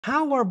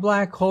How are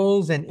black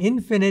holes and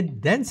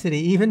infinite density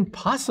even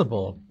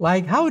possible?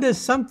 Like, how does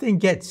something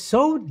get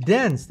so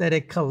dense that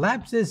it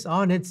collapses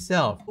on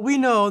itself? We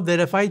know that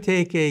if I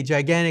take a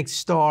gigantic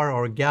star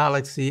or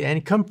galaxy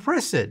and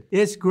compress it,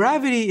 its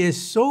gravity is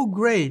so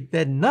great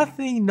that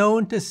nothing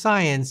known to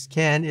science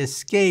can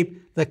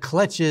escape the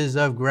clutches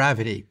of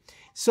gravity.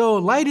 So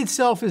light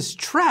itself is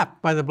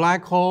trapped by the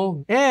black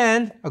hole,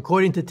 and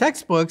according to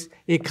textbooks,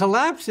 it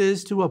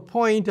collapses to a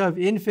point of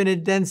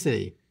infinite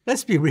density.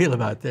 Let's be real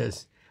about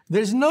this.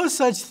 There's no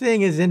such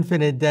thing as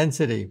infinite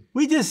density.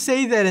 We just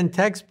say that in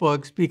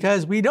textbooks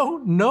because we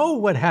don't know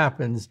what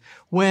happens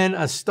when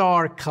a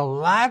star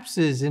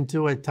collapses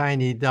into a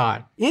tiny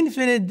dot.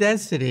 Infinite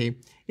density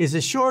is a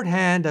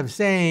shorthand of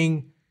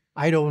saying,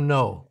 I don't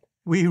know.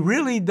 We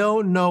really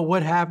don't know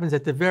what happens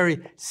at the very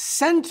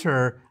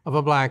center of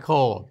a black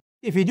hole.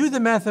 If you do the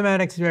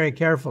mathematics very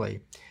carefully,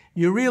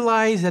 you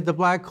realize that the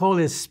black hole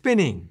is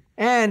spinning,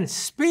 and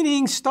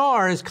spinning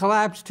stars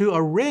collapse to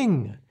a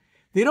ring.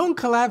 They don't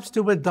collapse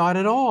to a dot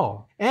at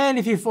all. And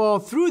if you fall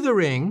through the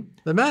ring,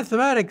 the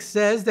mathematics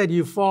says that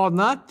you fall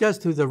not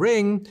just to the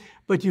ring,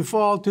 but you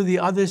fall to the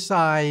other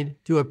side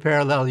to a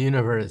parallel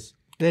universe.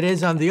 That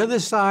is, on the other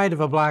side of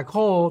a black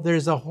hole,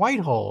 there's a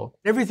white hole.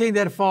 Everything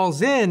that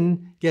falls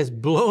in gets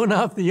blown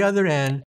off the other end